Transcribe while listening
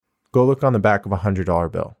Go look on the back of a $100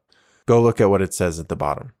 bill. Go look at what it says at the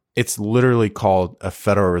bottom. It's literally called a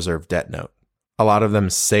Federal Reserve debt note. A lot of them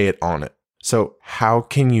say it on it. So how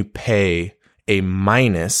can you pay a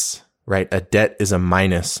minus, right? A debt is a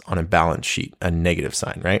minus on a balance sheet, a negative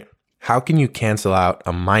sign, right? How can you cancel out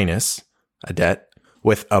a minus, a debt,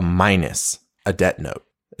 with a minus, a debt note?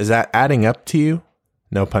 Is that adding up to you?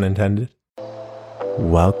 No pun intended.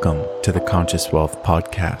 Welcome to the Conscious Wealth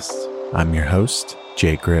Podcast. I'm your host,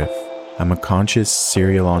 Jay Griff. I'm a conscious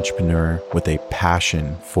serial entrepreneur with a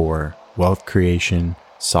passion for wealth creation,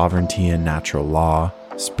 sovereignty and natural law,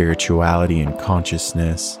 spirituality and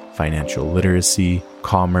consciousness, financial literacy,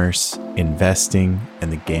 commerce, investing,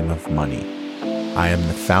 and the game of money. I am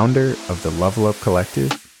the founder of the Level Up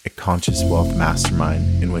Collective, a conscious wealth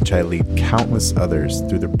mastermind in which I lead countless others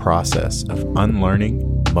through the process of unlearning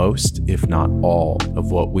most, if not all,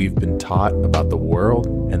 of what we've been taught about the world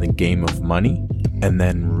and the game of money, and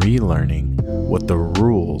then relearning what the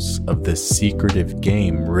rules of this secretive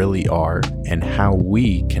game really are and how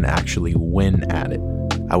we can actually win at it.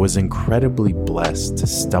 I was incredibly blessed to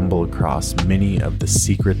stumble across many of the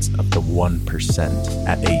secrets of the 1%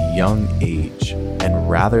 at a young age, and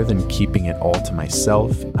rather than keeping it all to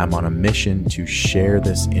myself, I'm on a mission to share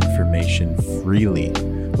this information freely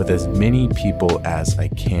with as many people as I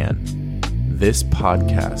can. This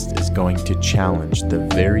podcast is going to challenge the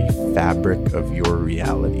very fabric of your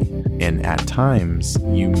reality, and at times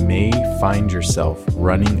you may find yourself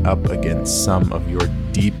running up against some of your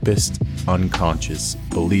deepest unconscious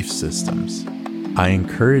belief systems. I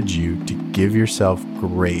encourage you to give yourself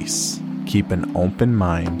grace, keep an open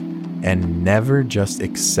mind, and never just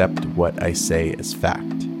accept what I say as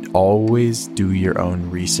fact. Always do your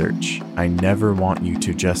own research. I never want you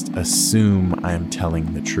to just assume I am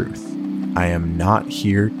telling the truth. I am not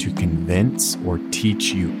here to convince or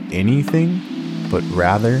teach you anything, but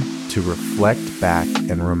rather to reflect back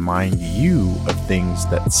and remind you of things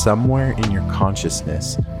that somewhere in your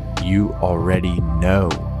consciousness you already know.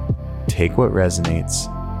 Take what resonates,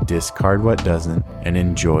 discard what doesn't, and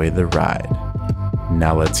enjoy the ride.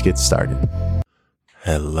 Now let's get started.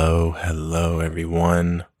 Hello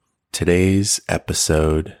everyone. Today's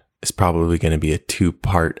episode is probably going to be a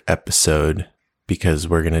 2-part episode because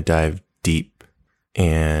we're going to dive deep.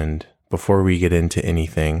 And before we get into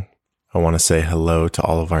anything, I want to say hello to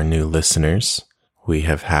all of our new listeners. We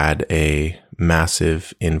have had a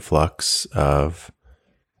massive influx of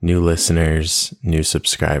new listeners, new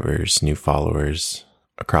subscribers, new followers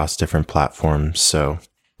across different platforms. So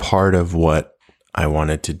part of what I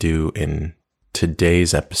wanted to do in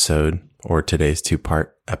today's episode, or today's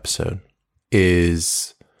 2-part episode,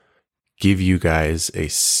 is give you guys a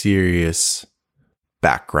serious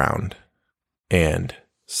background and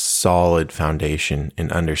solid foundation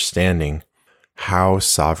in understanding how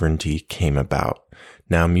sovereignty came about.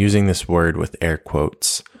 Now, I'm using this word with air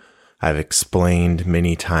quotes. I've explained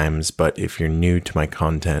many times, but if you're new to my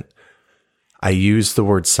content, I use the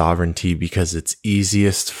word sovereignty because it's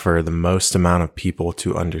easiest for the most amount of people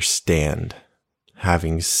to understand.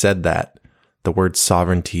 Having said that, the word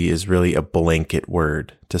sovereignty is really a blanket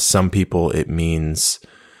word. To some people, it means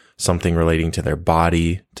something relating to their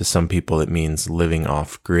body. To some people, it means living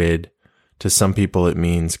off grid. To some people, it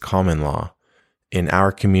means common law. In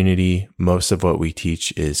our community, most of what we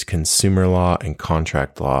teach is consumer law and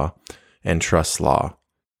contract law and trust law.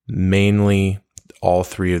 Mainly, all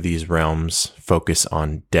 3 of these realms focus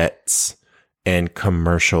on debts and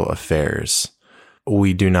commercial affairs.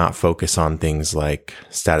 We do not focus on things like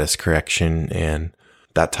status correction and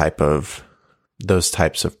those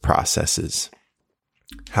types of processes.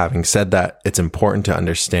 Having said that, it's important to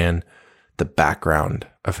understand the background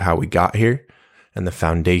of how we got here and the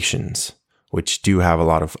foundations, which do have a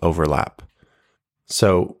lot of overlap.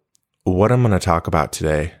 So what I'm going to talk about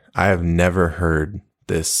today, I have never heard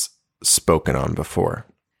this spoken on before.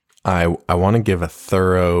 I want to give a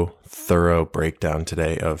thorough breakdown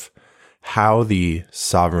today of how the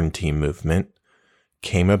sovereignty movement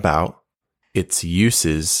came about, its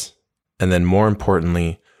uses, and then more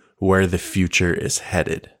importantly, where the future is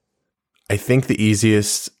headed. I think the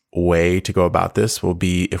easiest way to go about this will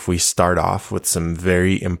be if we start off with some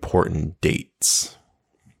very important dates,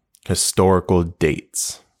 historical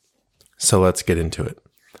dates. So let's get into it.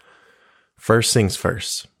 First things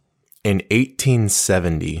first. In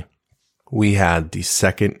 1870, we had the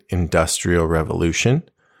Second Industrial Revolution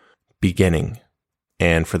beginning.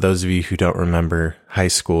 And for those of you who don't remember high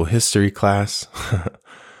school history class,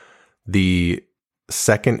 the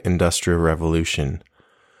Second Industrial Revolution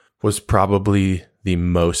was probably the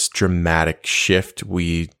most dramatic shift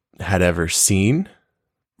we had ever seen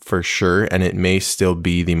for sure, and it may still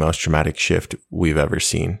be the most dramatic shift we've ever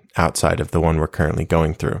seen outside of the one we're currently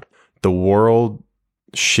going through. The world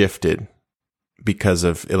shifted because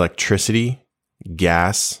of electricity,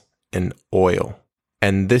 gas, and oil.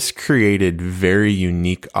 And this created very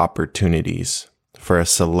unique opportunities for a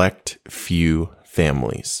select few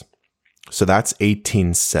families. So that's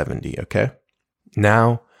 1870, okay?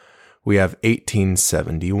 Now we have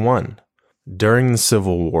 1871. During the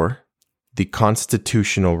Civil War, the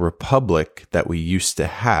constitutional republic that we used to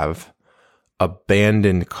have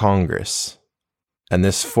abandoned Congress, and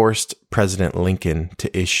this forced President Lincoln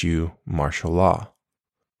to issue martial law.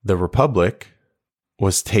 The republic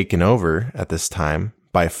was taken over at this time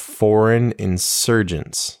by foreign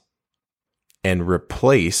insurgents and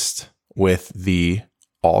replaced with the,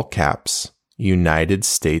 all caps, United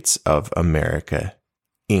States of America,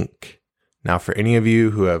 Inc. Now, for any of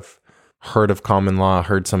you who have heard of common law,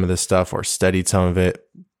 heard some of this stuff, or studied some of it,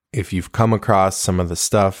 if you've come across some of the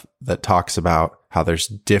stuff that talks about how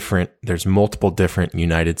there's multiple different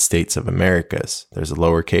United States of Americas. There's a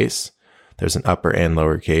lowercase, there's an upper and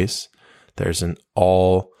lowercase, there's an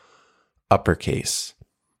all uppercase.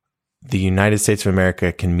 The United States of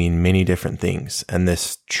America can mean many different things. And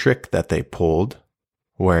this trick that they pulled,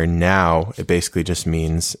 where now it basically just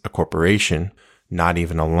means a corporation, not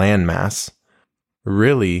even a landmass,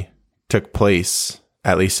 really took place,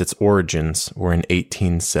 at least its origins were in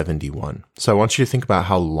 1871. So I want you to think about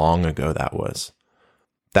how long ago that was.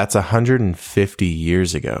 That's 150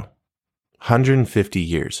 years ago. 150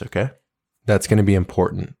 years, okay? That's going to be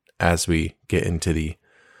important as we get into the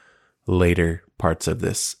later parts of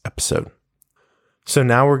this episode. So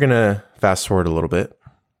now we're going to fast forward a little bit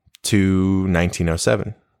to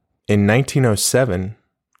 1907. In 1907,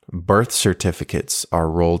 birth certificates are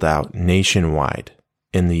rolled out nationwide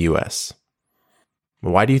in the US.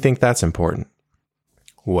 Why do you think that's important?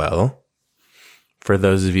 Well, for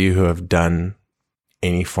those of you who have done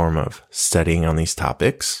any form of studying on these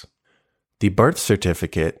topics, the birth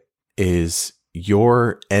certificate is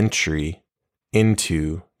your entry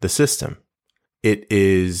into the system. It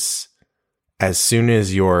is as soon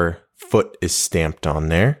as your foot is stamped on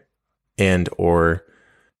there and or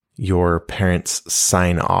your parents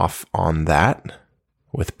sign off on that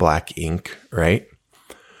with black ink, right?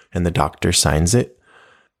 And the doctor signs it.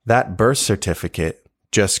 That birth certificate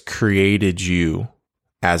just created you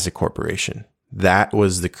as a corporation. That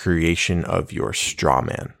was the creation of your straw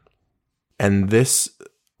man. And this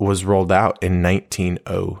was rolled out in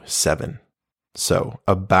 1907. So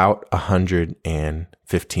about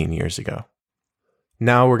 115 years ago.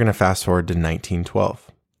 Now we're going to fast forward to 1912.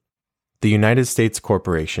 The United States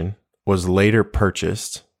Corporation was later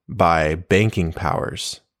purchased by banking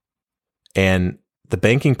powers. And the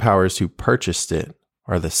banking powers who purchased it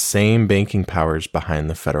are the same banking powers behind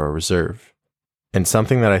the Federal Reserve. And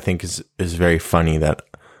something that I think is very funny that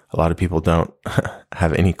a lot of people don't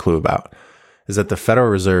have any clue about is that the Federal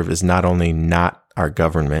Reserve is not only not our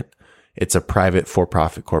government, it's a private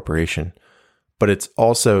for-profit corporation, but it's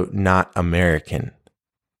also not American.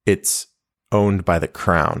 It's owned by the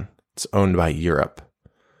Crown. It's owned by Europe.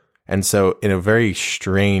 And so in a very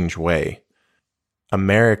strange way,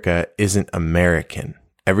 America isn't American.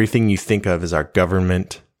 Everything you think of as our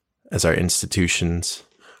government, as our institutions,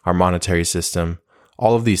 our monetary system,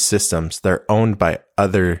 all of these systems, they're owned by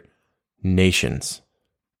other nations,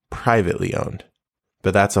 privately owned.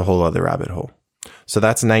 But that's a whole other rabbit hole. So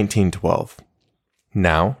that's 1912.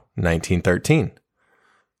 Now, 1913.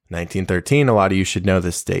 1913, a lot of you should know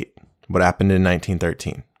this date. What happened in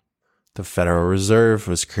 1913? The Federal Reserve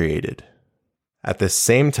was created. At the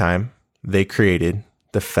same time, they created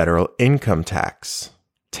the federal income tax,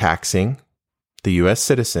 taxing the U.S.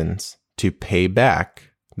 citizens to pay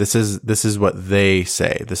back. This is what they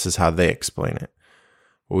say. This is how they explain it.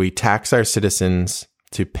 We tax our citizens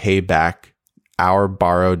to pay back our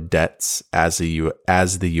borrowed debts as the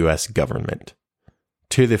U.S. government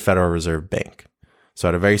to the Federal Reserve Bank. So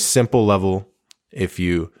at a very simple level, if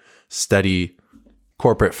you study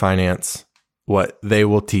corporate finance, what they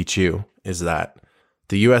will teach you is that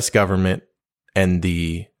the U.S. government and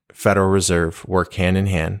the Federal Reserve work hand in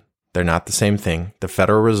hand. They're not the same thing. The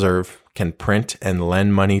Federal Reserve can print and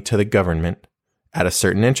lend money to the government at a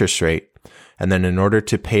certain interest rate. And then in order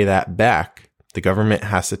to pay that back, the government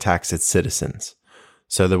has to tax its citizens.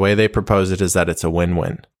 So the way they propose it is that it's a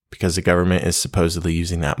win-win because the government is supposedly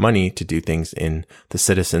using that money to do things in the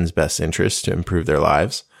citizens' best interest to improve their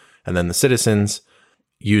lives. And then the citizens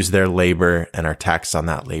use their labor and are taxed on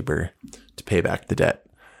that labor to pay back the debt.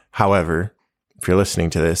 However, if you're listening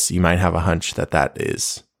to this, you might have a hunch that that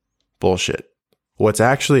is bullshit. What's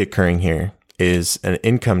actually occurring here is an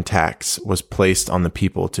income tax was placed on the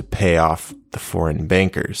people to pay off the foreign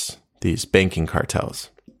bankers, these banking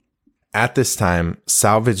cartels. At this time,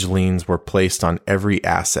 salvage liens were placed on every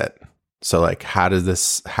asset. So like, how did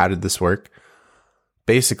this work?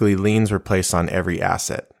 Basically, liens were placed on every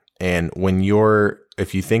asset. And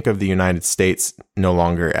if you think of the United States no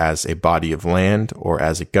longer as a body of land or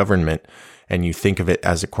as a government, and you think of it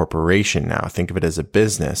as a corporation now, think of it as a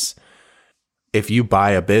business. If you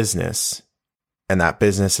buy a business and that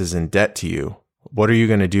business is in debt to you, what are you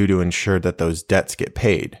going to do to ensure that those debts get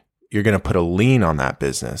paid? You're going to put a lien on that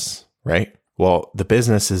business, right? Well, the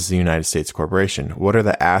business is the United States corporation. What are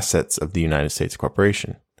the assets of the United States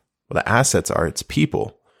corporation? Well, the assets are its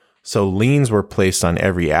people. So liens were placed on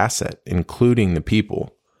every asset, including the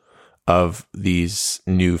people of these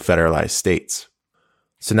new federalized states.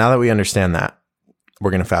 So now that we understand that,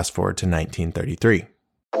 we're going to fast forward to 1933.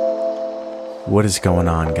 What is going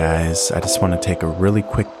on, guys? I just want to take a really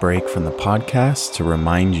quick break from the podcast to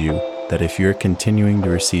remind you that if you're continuing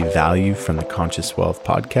to receive value from the Conscious Wealth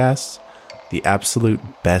podcast, the absolute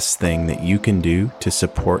best thing that you can do to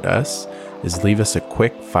support us is leave us a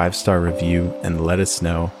quick 5-star review and let us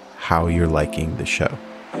know how you're liking the show.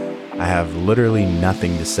 I have literally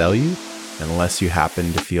nothing to sell you unless you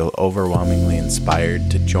happen to feel overwhelmingly inspired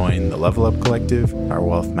to join the Level Up Collective, our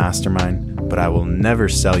wealth mastermind, but I will never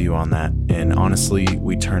sell you on that. And honestly,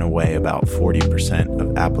 we turn away about 40%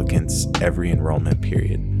 of applicants every enrollment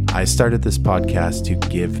period. I started this podcast to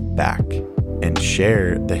give back and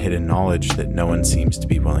share the hidden knowledge that no one seems to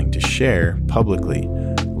be willing to share publicly,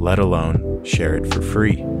 let alone share it for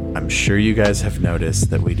free. I'm sure you guys have noticed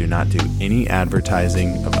that we do not do any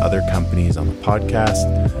advertising of other companies on the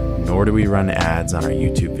podcast, nor do we run ads on our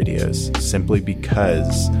YouTube videos, simply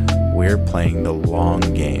because we're playing the long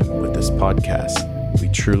game with this podcast. We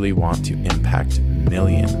truly want to impact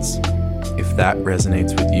millions. If that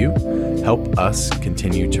resonates with you, help us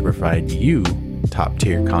continue to provide you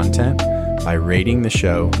top-tier content by rating the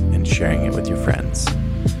show and sharing it with your friends.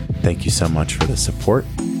 Thank you so much for the support.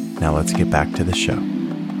 Now let's get back to the show.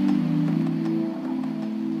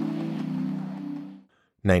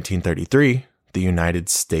 1933, the United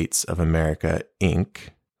States of America, Inc.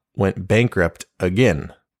 went bankrupt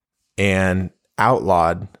again and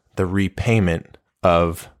outlawed the repayment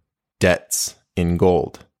of debts in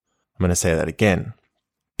gold. I'm going to say that again.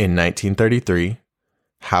 In 1933,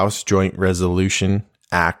 House Joint Resolution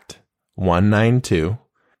Act 192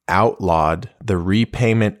 outlawed the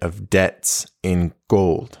repayment of debts in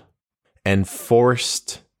gold and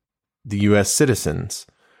forced the U.S. citizens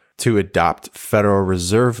to adopt Federal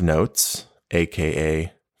Reserve notes,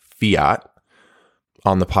 aka fiat,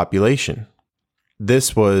 on the population.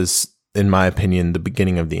 This was, in my opinion, the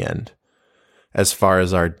beginning of the end, as far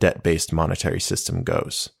as our debt-based monetary system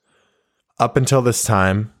goes. Up until this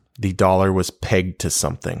time, the dollar was pegged to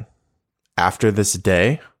something. After this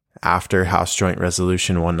day, after House Joint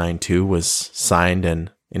Resolution 192 was signed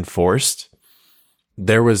and enforced,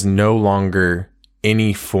 there was no longer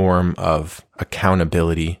any form of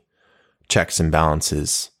accountability, checks and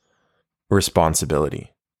balances,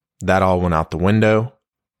 responsibility. That all went out the window.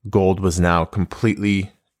 Gold was now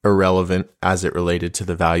completely irrelevant as it related to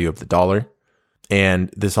the value of the dollar. And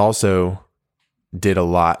this also did a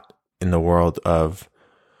lot in the world of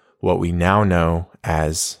what we now know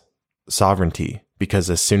as sovereignty, because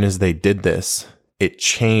as soon as they did this, it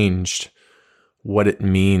changed what it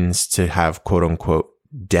means to have quote unquote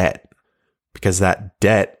debt, because that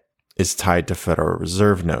debt is tied to Federal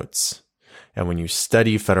Reserve notes. And when you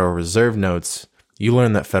study Federal Reserve notes, you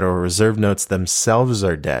learn that Federal Reserve notes themselves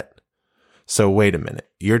are debt. So wait a minute.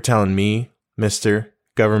 You're telling me, Mr.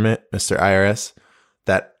 Government, Mr. IRS,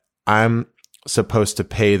 that I'm supposed to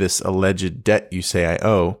pay this alleged debt you say I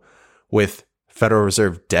owe with Federal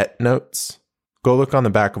Reserve debt notes? Go look on the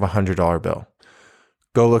back of a $100 bill.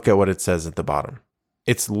 Go look at what it says at the bottom.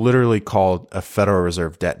 It's literally called a Federal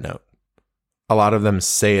Reserve debt note. A lot of them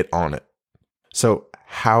say it on it. So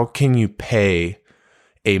how can you pay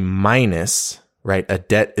a minus, right? A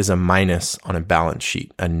debt is a minus on a balance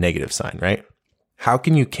sheet, a negative sign, right? How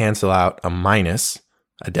can you cancel out a minus,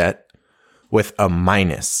 a debt, with a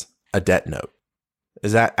minus, a debt note?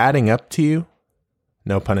 Is that adding up to you?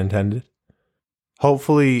 No pun intended.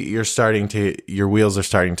 Hopefully your wheels are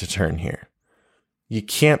starting to turn here. You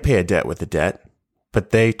can't pay a debt with a debt,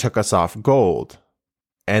 but they took us off gold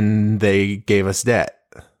and they gave us debt,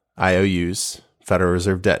 IOUs, Federal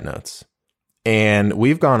Reserve debt notes. And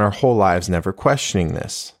we've gone our whole lives never questioning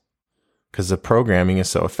this because the programming is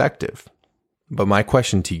so effective. But my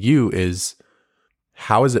question to you is,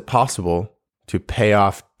 how is it possible to pay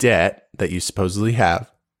off debt that you supposedly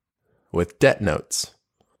have with debt notes.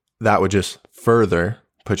 That would just further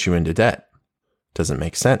put you into debt. Doesn't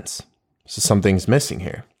make sense. So something's missing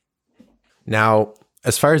here. Now,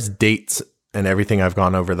 as far as dates and everything I've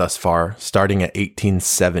gone over thus far, starting at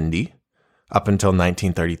 1870 up until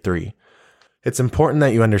 1933, it's important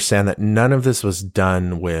that you understand that none of this was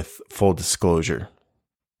done with full disclosure.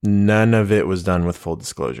 None of it was done with full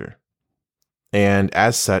disclosure. And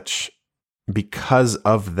as such, because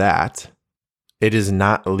of that, it is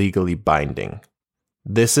not legally binding.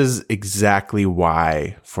 This is exactly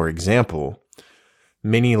why, for example,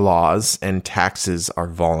 many laws and taxes are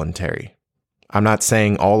voluntary. I'm not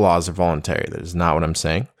saying all laws are voluntary. That is not what I'm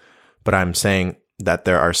saying. But I'm saying that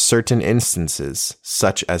there are certain instances,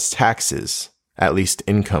 such as taxes, at least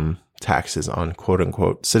income taxes on quote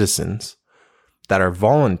unquote citizens, that are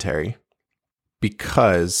voluntary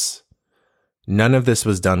because none of this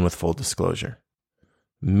was done with full disclosure.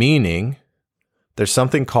 Meaning, there's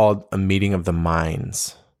something called a meeting of the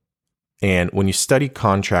minds. And when you study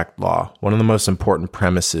contract law, one of the most important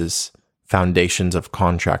premises, foundations of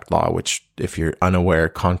contract law, which if you're unaware,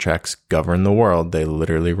 contracts govern the world. They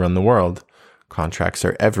literally run the world. Contracts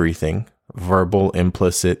are everything: verbal,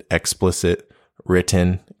 implicit, explicit,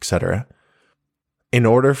 written, etc. In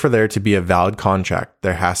order for there to be a valid contract,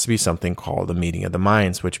 there has to be something called a meeting of the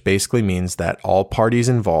minds, which basically means that all parties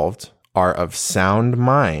involved are of sound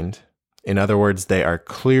mind. In other words, they are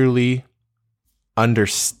clearly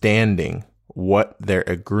understanding what they're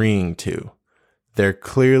agreeing to. They're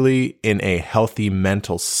clearly in a healthy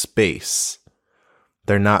mental space.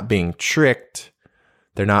 They're not being tricked.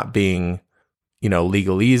 They're not being,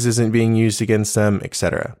 legalese isn't being used against them,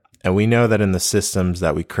 etc. And we know that in the systems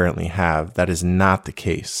that we currently have, that is not the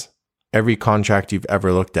case. Every contract you've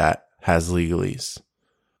ever looked at has legalese.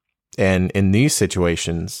 And in these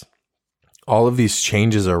situations, all of these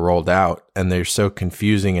changes are rolled out and they're so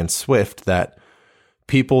confusing and swift that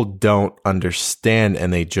people don't understand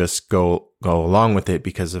and they just go along with it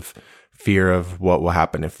because of fear of what will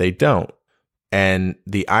happen if they don't. And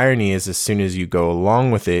the irony is, as soon as you go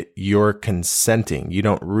along with it, you're consenting. You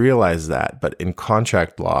don't realize that. But in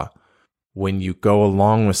contract law, when you go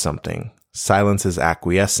along with something, silence is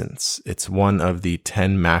acquiescence. It's one of the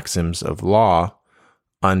 10 maxims of law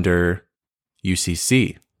under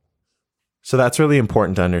UCC. So that's really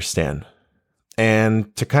important to understand.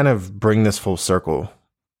 And to kind of bring this full circle,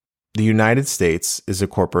 the United States is a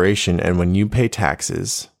corporation, and when you pay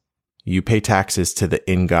taxes to the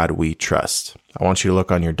In God We Trust. I want you to look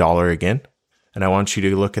on your dollar again, and I want you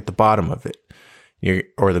to look at the bottom of it,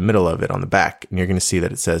 or the middle of it on the back, and you're going to see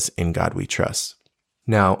that it says In God We Trust.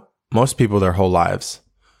 Now, most people their whole lives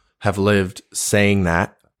have lived saying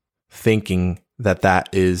that, thinking that that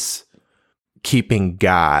is keeping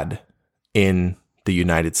God in the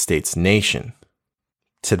United States nation.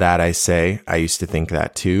 To that I say, I used to think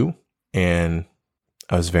that too, and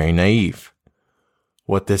I was very naive.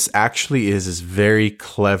 What this actually is very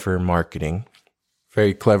clever marketing,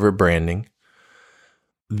 very clever branding.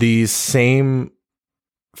 These same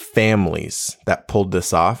families that pulled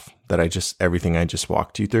this off, everything I just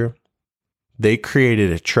walked you through, they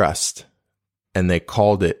created a trust and they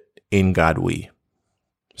called it In God We.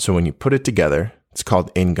 So when you put it together, it's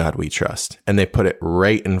called In God We Trust. And they put it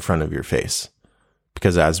right in front of your face.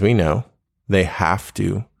 Because as we know, they have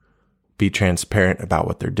to be transparent about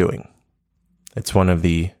what they're doing. It's one of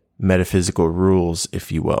the metaphysical rules,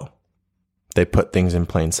 if you will. They put things in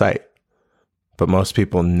plain sight. But most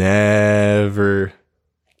people they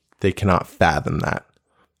cannot fathom that.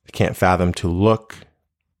 They can't fathom to look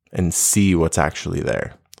and see what's actually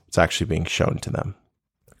there. It's actually being shown to them.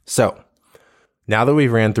 So, now that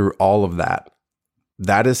we've ran through all of that,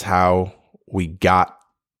 that is how we got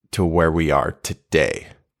to where we are today.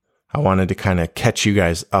 I wanted to kind of catch you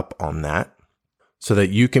guys up on that so that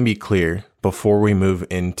you can be clear before we move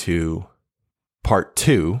into part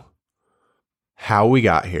 2, how we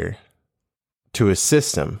got here to a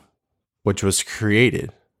system which was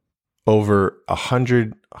created over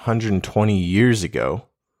 120 years ago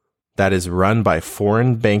that is run by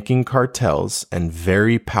foreign banking cartels and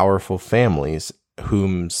very powerful families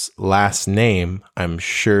whose last name I'm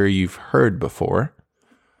sure you've heard before,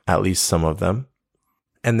 at least some of them.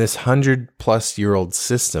 And this 100-plus-year-old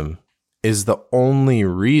system is the only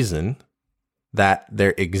reason that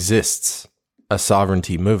there exists a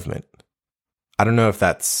sovereignty movement. I don't know if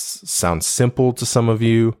that sounds simple to some of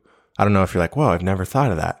you. I don't know if you're like, whoa, I've never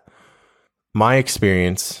thought of that. My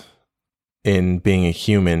experience in being a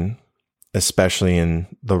human, especially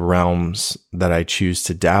in the realms that I choose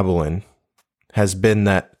to dabble in, has been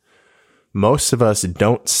that most of us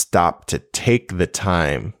don't stop to take the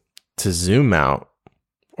time to zoom out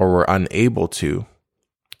or we're unable to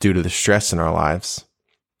due to the stress in our lives,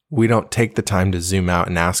 we don't take the time to zoom out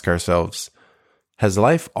and ask ourselves, has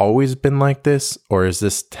life always been like this, or is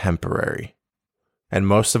this temporary? And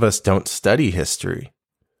most of us don't study history.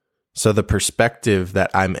 So the perspective that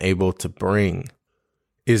I'm able to bring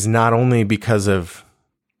is not only because of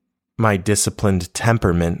my disciplined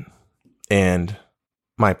temperament and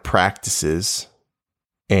my practices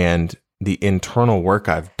and the internal work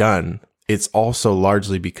I've done, it's also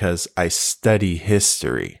largely because I study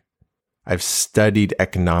history. I've studied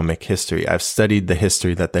economic history. I've studied the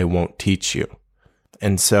history that they won't teach you.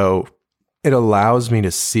 And so it allows me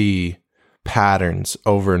to see patterns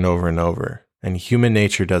over and over and over. And human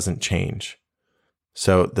nature doesn't change.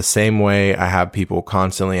 So the same way I have people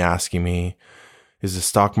constantly asking me, is the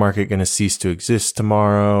stock market going to cease to exist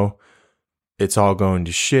tomorrow? It's all going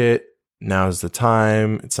to shit. Now's the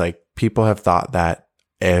time. It's like people have thought that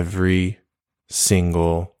every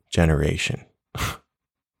single generation,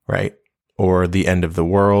 right? Or the end of the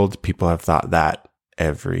world. People have thought that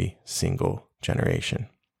every single generation.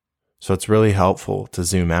 So it's really helpful to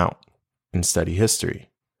zoom out and study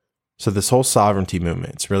history. So this whole sovereignty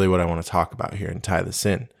movement, it's really what I want to talk about here and tie this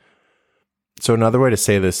in. So another way to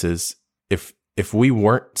say this is if we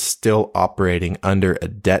weren't still operating under a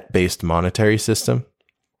debt-based monetary system,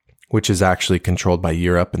 which is actually controlled by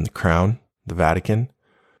Europe and the Crown, the Vatican,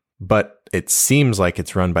 but it seems like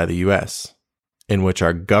it's run by the US, in which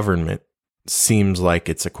our government seems like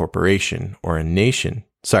it's a corporation or a nation.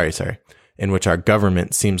 In which our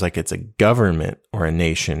government seems like it's a government or a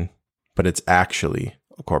nation, but it's actually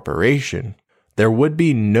a corporation, there would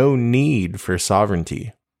be no need for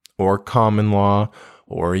sovereignty or common law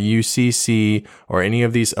or UCC or any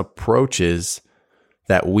of these approaches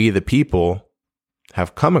that we, the people,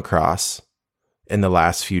 have come across in the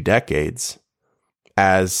last few decades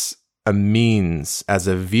as a means, as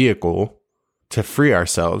a vehicle to free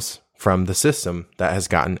ourselves from the system that has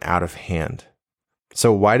gotten out of hand.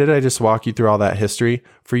 So why did I just walk you through all that history?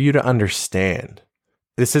 For you to understand.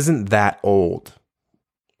 This isn't that old.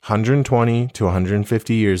 120 to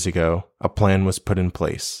 150 years ago, a plan was put in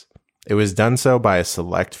place. It was done so by a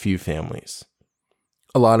select few families.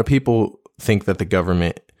 A lot of people think that the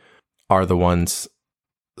government are the ones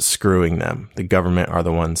screwing them. The government are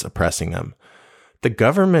the ones oppressing them. The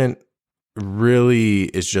government really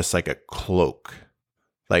is just like a cloak.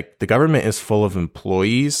 Like the government is full of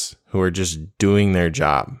employees who are just doing their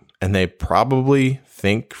job. And they probably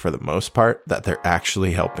think for the most part that they're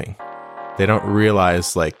actually helping. They don't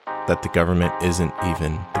realize that the government isn't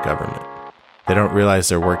even the government. They don't realize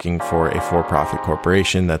they're working for a for-profit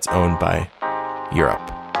corporation that's owned by Europe,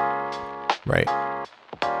 right?